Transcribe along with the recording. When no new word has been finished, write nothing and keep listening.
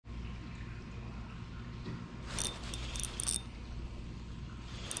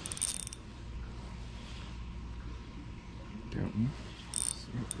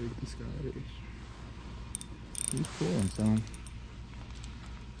See how big this guy is. He's pulling some.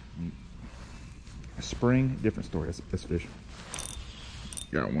 A spring, different story. That's fish.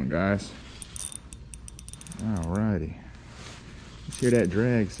 Got one, guys. Alrighty. Let's hear that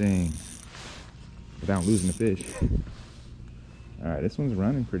drag sing without losing the fish. Alright, this one's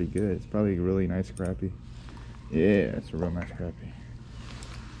running pretty good. It's probably a really nice crappie. Yeah, it's a real nice crappie.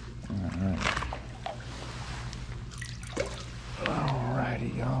 Alright.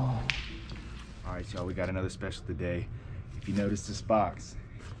 Alrighty, y'all. Alright, y'all, we got another special today. If you notice this box,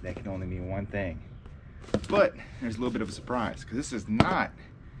 that can only mean one thing. But there's a little bit of a surprise, because this is not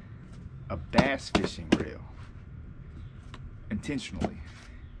a bass fishing reel. Intentionally.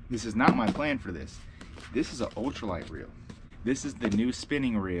 This is not my plan for this. This is an ultralight reel. This is the new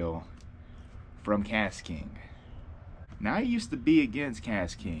spinning reel from Kast King. Now, I used to be against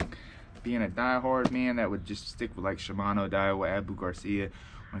Kast King. Being a diehard man that would just stick with like Shimano, Daiwa, Abu Garcia.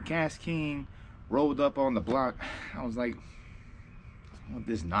 When Kast King rolled up on the block, I was like,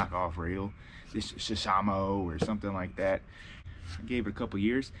 this knockoff reel, this Shishamo or something like that. I gave it a couple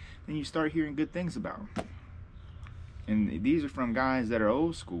years, then you start hearing good things about them. And these are from guys that are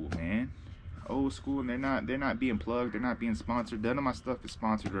old school, man. Old school, and they're not being plugged, they're not being sponsored. None of my stuff is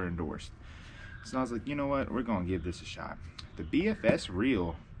sponsored or endorsed. So I was like, you know what, we're gonna give this a shot. The BFS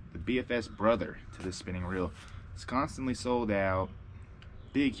reel, the BFS brother to this spinning reel, is constantly sold out,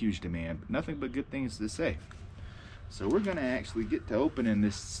 big huge demand, but nothing but good things to say. So we're gonna actually get to opening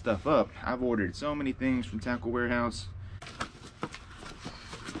this stuff up. I've ordered so many things from Tackle Warehouse.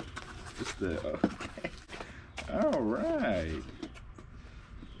 Just the all right,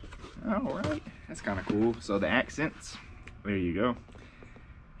 that's kind of cool. So the accents, there you go.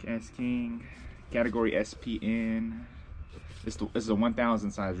 Kast King, category SPN. This is a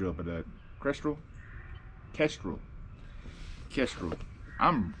 1000 size reel, but a Kestrel.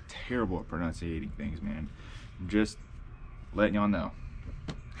 I'm terrible at pronouncing things, man. Just letting y'all know,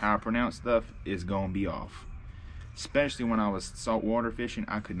 how I pronounce stuff is gonna be off. Especially when I was saltwater fishing,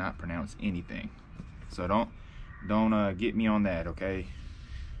 I could not pronounce anything. So don't get me on that, okay?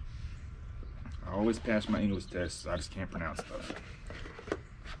 I always pass my English tests, so I just can't pronounce stuff.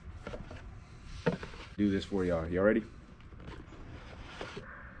 Do this for y'all. Y'all ready?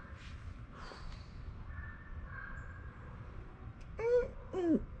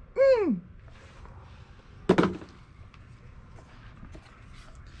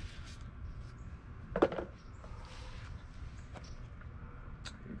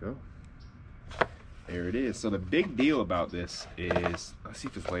 Go. There it is. So the big deal about this is, let's see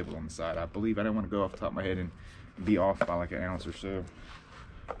if it's labeled on the side. I believe, I don't want to go off the top of my head and be off by like an ounce or so.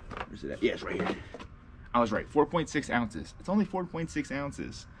 Where's it at? Yeah, it's right here. I was right, 4.6 ounces. It's only 4.6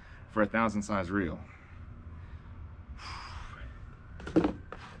 ounces for a 1000 size reel.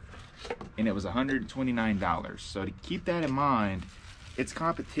 And it was $129. So to keep that in mind, its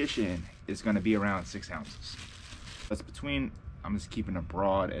competition is going to be around 6 ounces. That's between, I'm just keeping a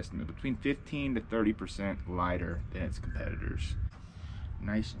broad estimate, between 15 to 30% lighter than its competitors.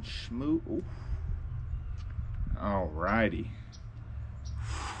 Nice and smooth. Ooh. Alrighty.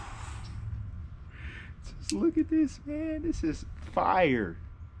 Just look at this, man. This is fire.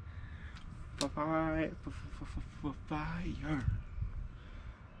 Fire.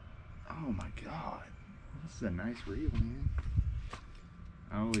 Oh my God. This is a nice reel, man.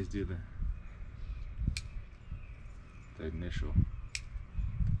 I always do the initial,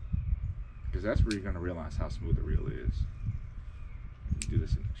 because that's where you're going to realize how smooth the reel is. You do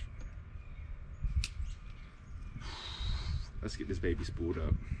this initial. Let's get this baby spooled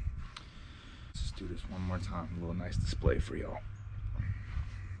up. Let's just do this one more time. A little nice display for y'all.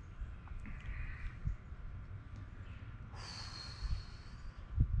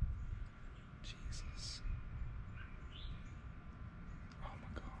 Jesus. Oh my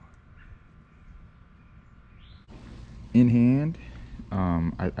God. In hand,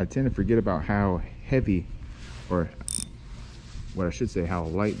 I tend to forget about how heavy, or what I should say, how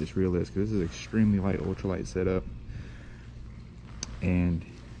light this reel is, because this is extremely light ultralight setup, and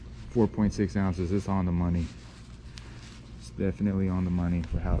 4.6 ounces. It's on the money. It's definitely on the money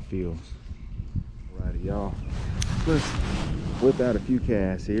for how it feels. Alrighty, y'all, let's whip out a few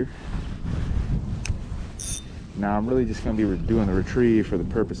casts here. Now I'm really just going to be doing the retrieve for the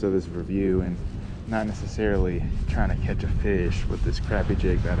purpose of this review, and not necessarily trying to catch a fish with this crappie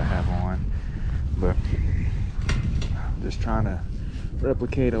jig that I have on, but I'm just trying to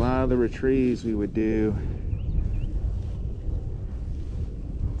replicate a lot of the retrieves we would do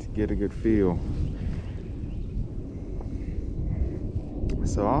to get a good feel.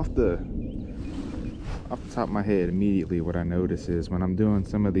 So Off the top of my head, immediately what I notice is when I'm doing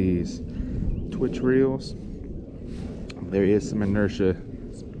some of these twitch reels, there is some inertia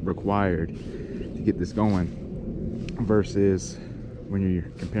required to get this going versus when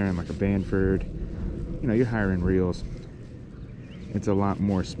you're comparing like a Banford, you know, you're hiring reels. It's a lot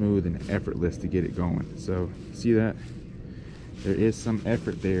more smooth and effortless to get it going. So see that? There is some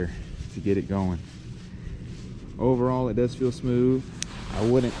effort there to get it going. Overall, it does feel smooth. I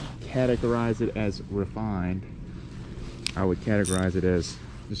wouldn't categorize it as refined. I would categorize it as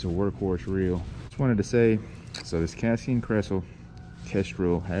just a workhorse reel. Just wanted to say, so this Kast King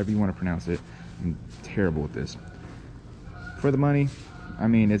Kestrel, however you want to pronounce it, I'm terrible with this. For the money, I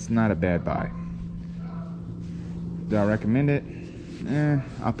mean, it's not a bad buy. Do I recommend it?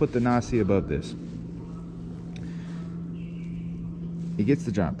 I'll put the Nasi above this. It gets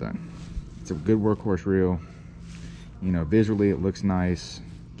the job done. It's a good workhorse reel. You know, visually it looks nice.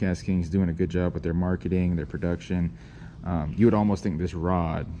 Kast King's doing a good job with their marketing, their production. You would almost think this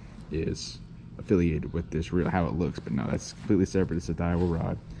rod is affiliated with this reel, how it looks, but no, that's completely separate. It's a Daiwa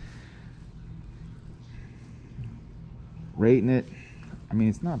rod. Rating it, I mean,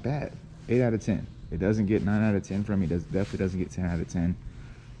 it's not bad. 8 out of 10. It doesn't get 9 out of 10 from me. It definitely doesn't get 10 out of 10.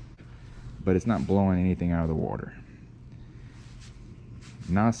 But it's not blowing anything out of the water.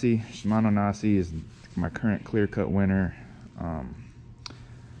 Nasi, Shimano Nasi is my current clear-cut winner.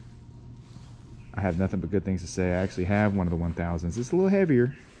 I have nothing but good things to say. I actually have one of the 1000s. It's a little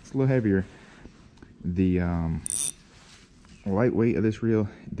heavier. It's a little heavier. The lightweight of this reel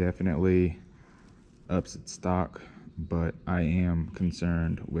definitely ups its stock, but I am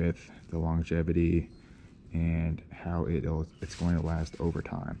concerned with the longevity and how it's going to last over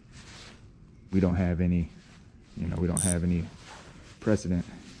time. We don't have any, you know, we don't have any precedent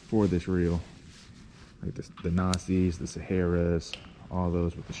for this reel. Like the Nasis, the Saharas, all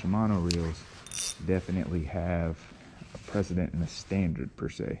those with the Shimano reels definitely have a precedent and a standard per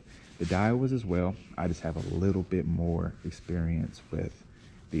se. The Daiwas as well. I just have a little bit more experience with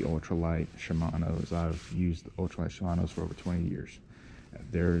the Ultralight Shimanos. I've used Ultralight Shimanos for over 20 years.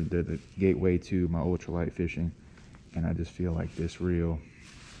 They're the gateway to my ultralight fishing, and I just feel like this reel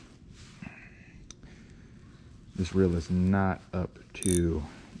is not up to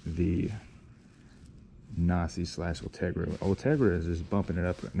the Nasi / Ultegra. Ultegra is just bumping it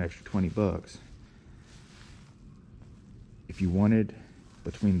up an extra 20 bucks. If you wanted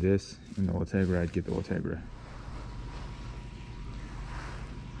between this and the Ultegra, I'd get the Ultegra.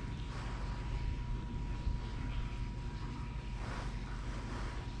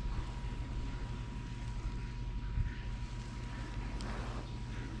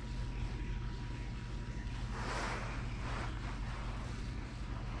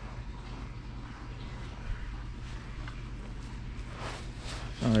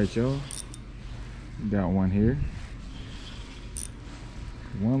 All right, y'all, got one here.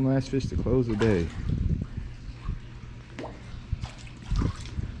 One last fish to close the day.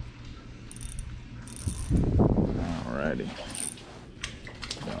 Alrighty,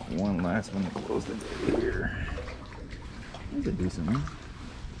 got one last one to close the day here. That's a decent one.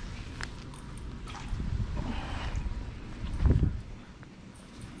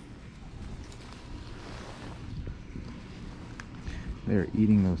 They're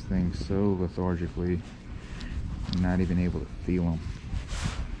eating those things so lethargically, I'm not even able to feel them.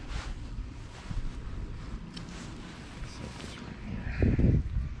 Set this right here.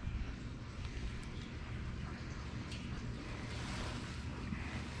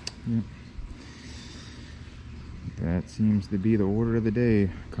 Yep. That seems to be the order of the day.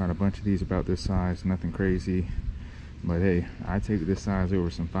 Caught a bunch of these about this size, nothing crazy. But hey, I take this size over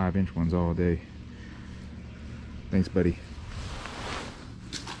some 5-inch ones all day. Thanks, buddy.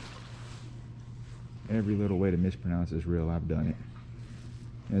 Every little way to mispronounce this reel, I've done it.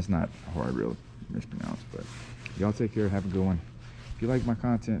 And it's not a hard reel to mispronounce, but y'all take care, have a good one. If you like my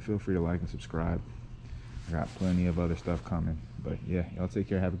content, feel free to like and subscribe. I got plenty of other stuff coming, but yeah, y'all take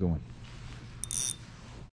care, have a good one.